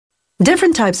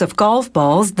Different types of golf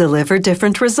balls deliver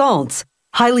different results.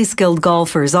 Highly skilled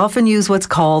golfers often use what's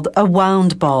called a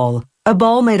wound ball, a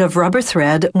ball made of rubber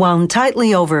thread wound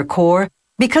tightly over a core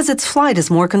because its flight is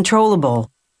more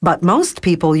controllable. But most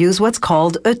people use what's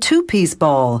called a two-piece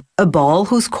ball, a ball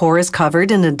whose core is covered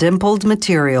in a dimpled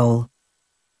material.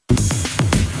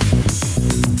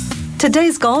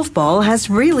 Today's golf ball has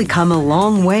really come a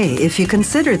long way if you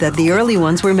consider that the early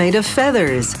ones were made of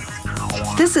feathers.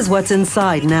 This is what's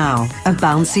inside now, a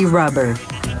bouncy rubber.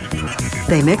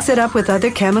 They mix it up with other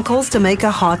chemicals to make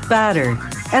a hot batter,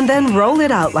 and then roll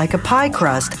it out like a pie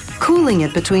crust, cooling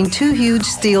it between two huge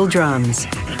steel drums.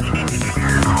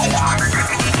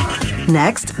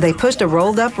 Next, they push the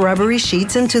rolled-up rubbery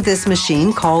sheets into this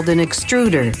machine called an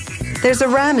extruder. There's a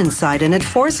ram inside and it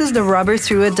forces the rubber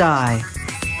through a die.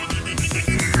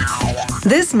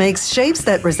 This makes shapes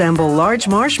that resemble large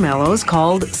marshmallows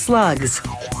called slugs.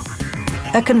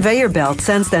 A conveyor belt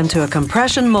sends them to a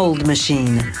compression mold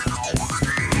machine.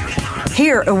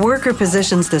 Here, a worker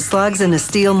positions the slugs in a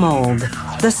steel mold.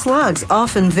 The slugs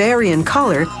often vary in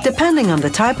color depending on the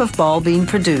type of ball being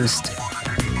produced.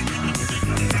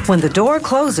 When the door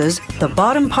closes, the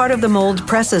bottom part of the mold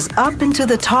presses up into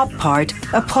the top part,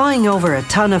 applying over a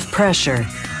ton of pressure.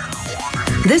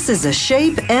 This is a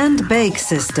shape and bake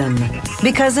system,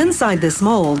 because inside this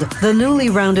mold, the newly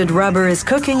rounded rubber is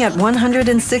cooking at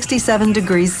 167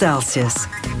 degrees Celsius.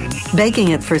 Baking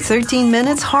it for 13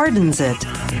 minutes hardens it.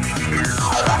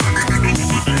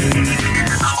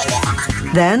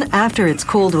 Then, after it's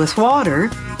cooled with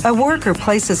water, a worker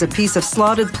places a piece of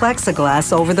slotted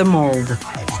plexiglass over the mold.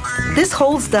 This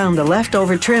holds down the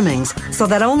leftover trimmings so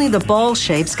that only the ball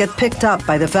shapes get picked up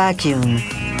by the vacuum.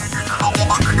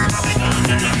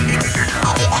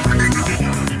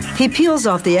 He peels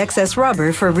off the excess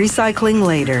rubber for recycling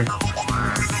later.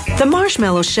 The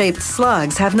marshmallow-shaped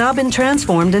slugs have now been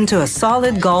transformed into a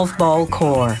solid golf ball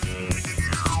core.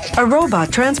 A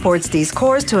robot transports these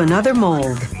cores to another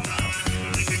mold.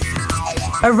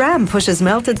 A ram pushes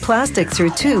melted plastic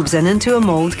through tubes and into a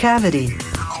mold cavity.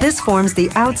 This forms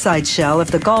the outside shell of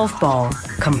the golf ball,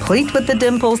 complete with the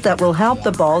dimples that will help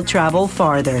the ball travel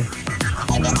farther.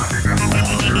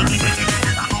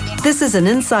 This is an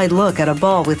inside look at a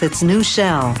ball with its new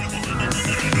shell.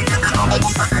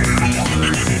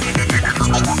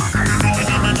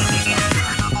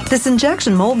 This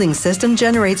injection molding system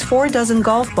generates 4 dozen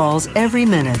golf balls every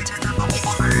minute.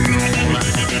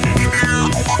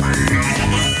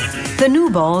 The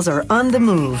new balls are on the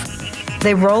move.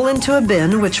 They roll into a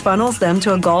bin which funnels them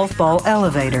to a golf ball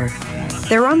elevator.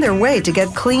 They're on their way to get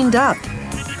cleaned up.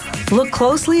 Look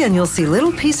closely and you'll see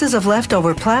little pieces of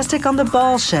leftover plastic on the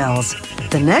ball shells.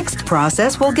 The next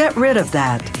process will get rid of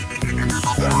that.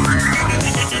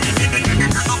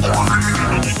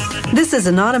 This is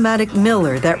an automatic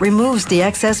miller that removes the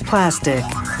excess plastic.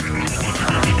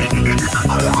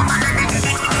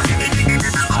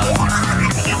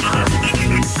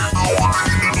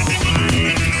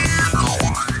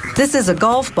 This is a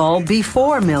golf ball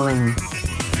before milling.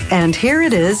 And here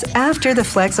it is after the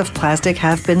flecks of plastic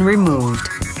have been removed.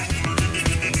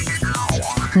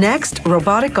 Next,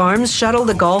 robotic arms shuttle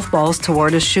the golf balls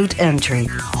toward a chute entry.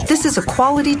 This is a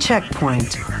quality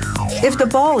checkpoint. If the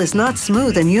ball is not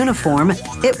smooth and uniform,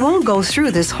 it won't go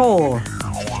through this hole.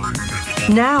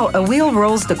 Now, a wheel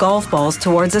rolls the golf balls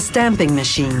towards a stamping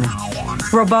machine.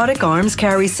 Robotic arms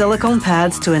carry silicone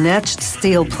pads to an etched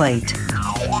steel plate.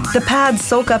 The pads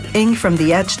soak up ink from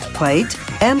the etched plate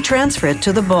and transfer it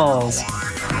to the balls.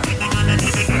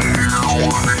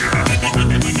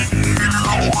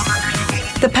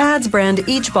 The pads brand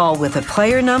each ball with a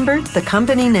player number, the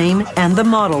company name, and the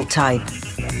model type.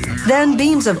 Then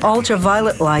beams of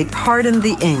ultraviolet light harden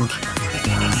the ink.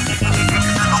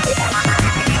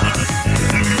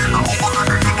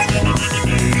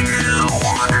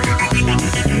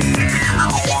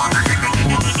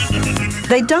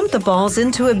 They dump the balls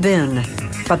into a bin,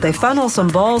 but they funnel some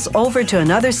balls over to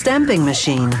another stamping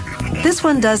machine. This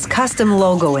one does custom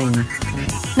logoing.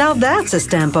 Now that's a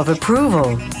stamp of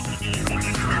approval.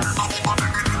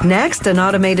 Next, an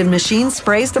automated machine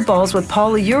sprays the balls with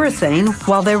polyurethane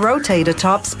while they rotate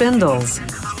atop spindles.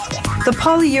 The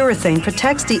polyurethane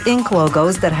protects the ink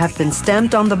logos that have been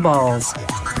stamped on the balls.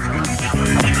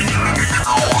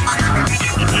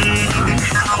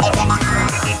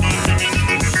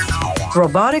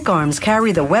 Robotic arms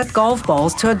carry the wet golf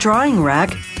balls to a drying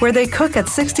rack where they cook at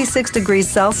 66 degrees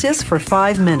Celsius for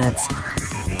 5 minutes.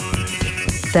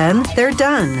 Then they're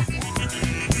done.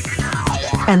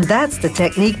 And that's the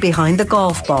technique behind the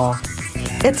golf ball.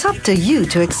 It's up to you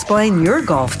to explain your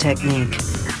golf technique.